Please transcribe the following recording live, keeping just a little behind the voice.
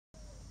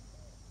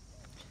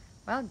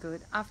Well,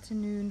 good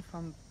afternoon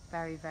from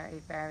very,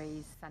 very,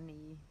 very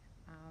sunny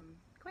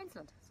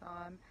Queensland. So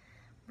I'm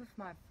with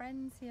my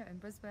friends here in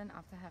Brisbane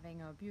after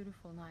having a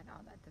beautiful night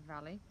out at the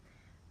valley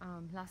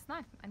last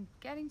night and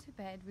getting to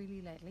bed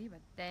really lately,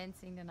 but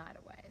dancing the night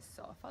away.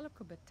 So if I look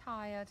a bit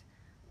tired,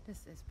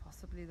 this is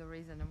possibly the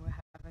reason, and we're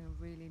having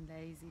a really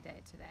lazy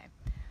day today.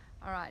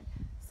 All right,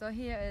 so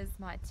here is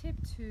my tip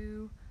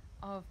 2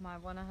 of my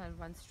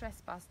 101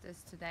 stress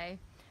busters today,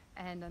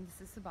 and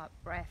this is about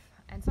breath.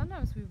 And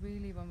sometimes we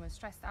really, when we're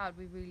stressed out,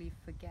 we really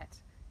forget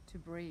to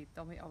breathe,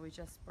 don't we? Or we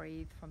just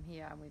breathe from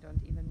here and we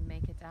don't even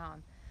make it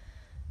down.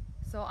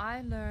 So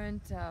I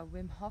learned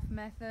Wim Hof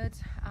method.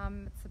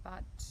 It's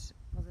about,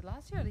 was it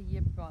last year or the year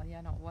before?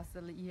 Yeah, no, it was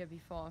the year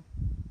before,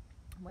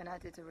 when I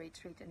did a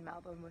retreat in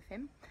Melbourne with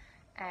him.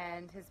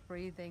 And his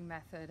breathing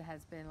method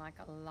has been like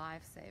a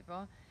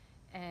lifesaver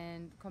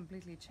and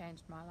completely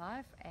changed my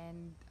life,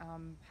 and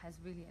has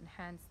really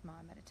enhanced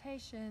my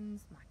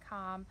meditations, my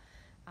calm.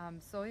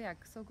 So yeah,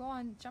 so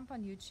jump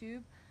on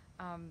YouTube,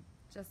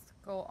 just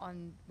go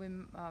on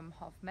Wim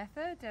Hof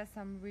method. There's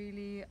some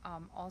really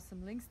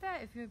awesome links there.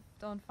 If you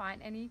don't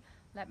find any,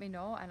 let me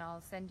know and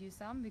I'll send you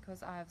some,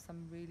 because I have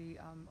some really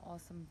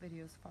awesome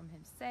videos from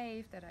him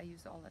saved that I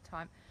use all the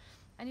time.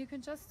 And you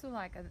can just do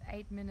like an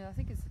 8-minute, I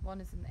think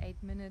one is an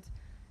 8-minute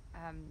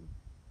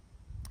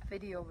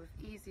video with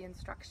easy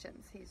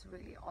instructions. He's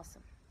really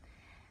awesome.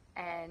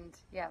 And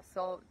yeah,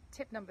 so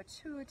tip number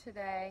 2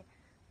 today,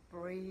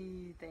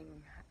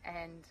 breathing.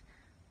 And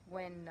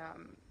when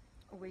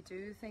we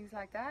do things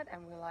like that,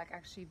 and we like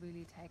actually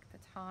really take the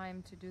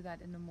time to do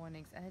that in the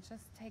mornings, and it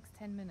just takes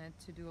 10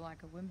 minutes to do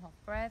like a Wim Hof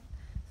breath.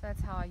 So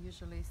that's how I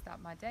usually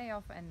start my day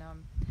off, and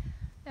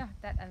yeah,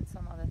 that and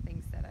some other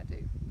things that I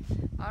do.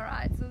 All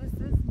right, so this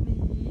is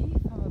me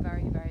from a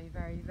very, very,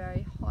 very,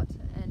 very hot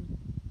and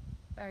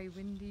very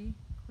windy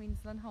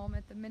Queensland home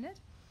at the minute.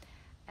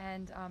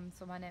 And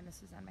so my name is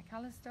Suzanne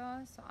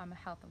McAllister. So I'm a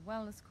health and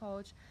wellness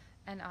coach,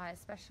 and I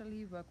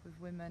especially work with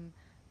women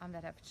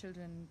that have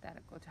children that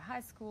go to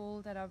high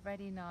school, that are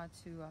ready now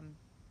to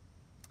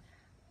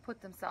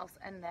put themselves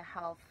and their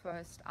health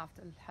first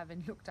after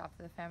having looked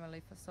after the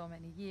family for so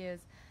many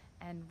years,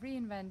 and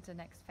reinvent the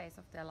next phase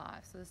of their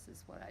life. So this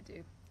is what I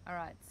do. All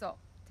right, so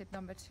tip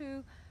number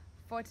 2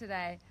 for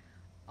today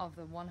of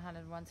the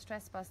 101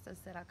 stress busters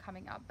that are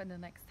coming up in the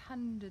next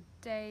 100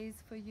 days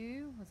for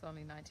you. It's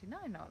only 99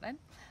 now then.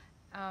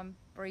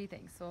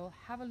 Breathing. So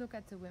have a look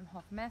at the Wim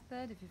Hof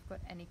method. If you've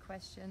got any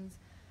questions,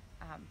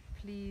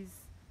 please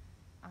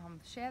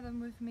share them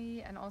with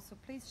me, and also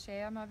please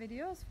share my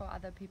videos for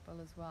other people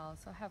as well.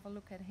 So have a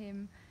look at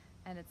him,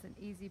 and it's an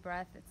easy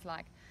breath. It's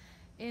like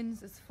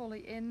it's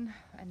fully in,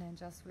 and then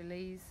just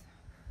release,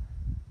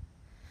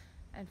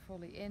 and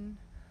fully in,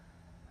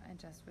 and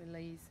just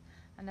release.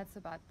 And that's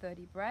about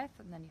 30 breaths,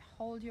 and then you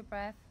hold your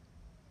breath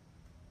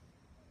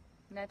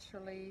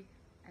naturally,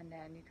 and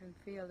then you can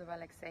feel the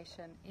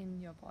relaxation in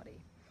your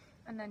body.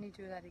 And then you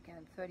do that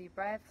again, 30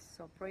 breaths,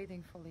 so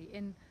breathing fully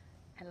in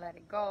and let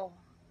it go,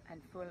 and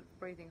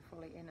breathing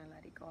fully in and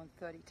let it go,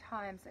 30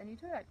 times. And you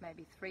do that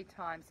maybe 3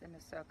 times in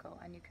a circle,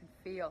 and you can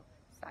feel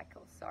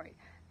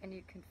and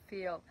you can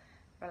feel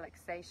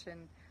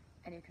relaxation,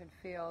 and you can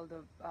feel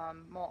the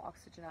more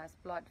oxygenized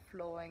blood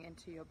flowing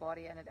into your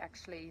body, and it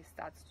actually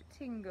starts to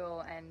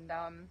tingle and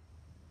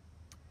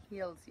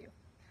heals you.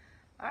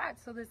 All right,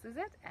 so this is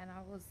it, and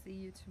I will see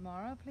you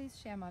tomorrow. Please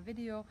share my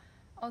video.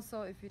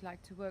 Also, if you'd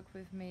like to work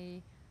with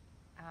me,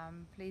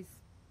 please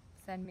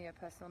send me a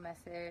personal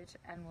message,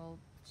 and we'll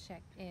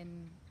check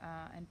in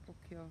and book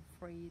your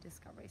free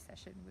discovery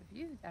session with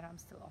you that I'm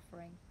still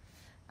offering.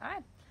 All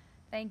right,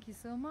 thank you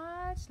so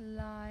much,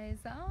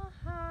 Liza,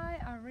 hi,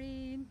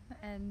 Irene,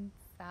 and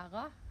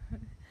Sarah.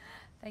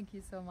 Thank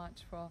you so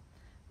much for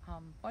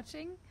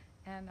watching,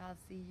 and I'll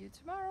see you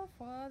tomorrow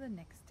for the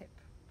next tip.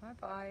 Bye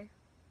bye.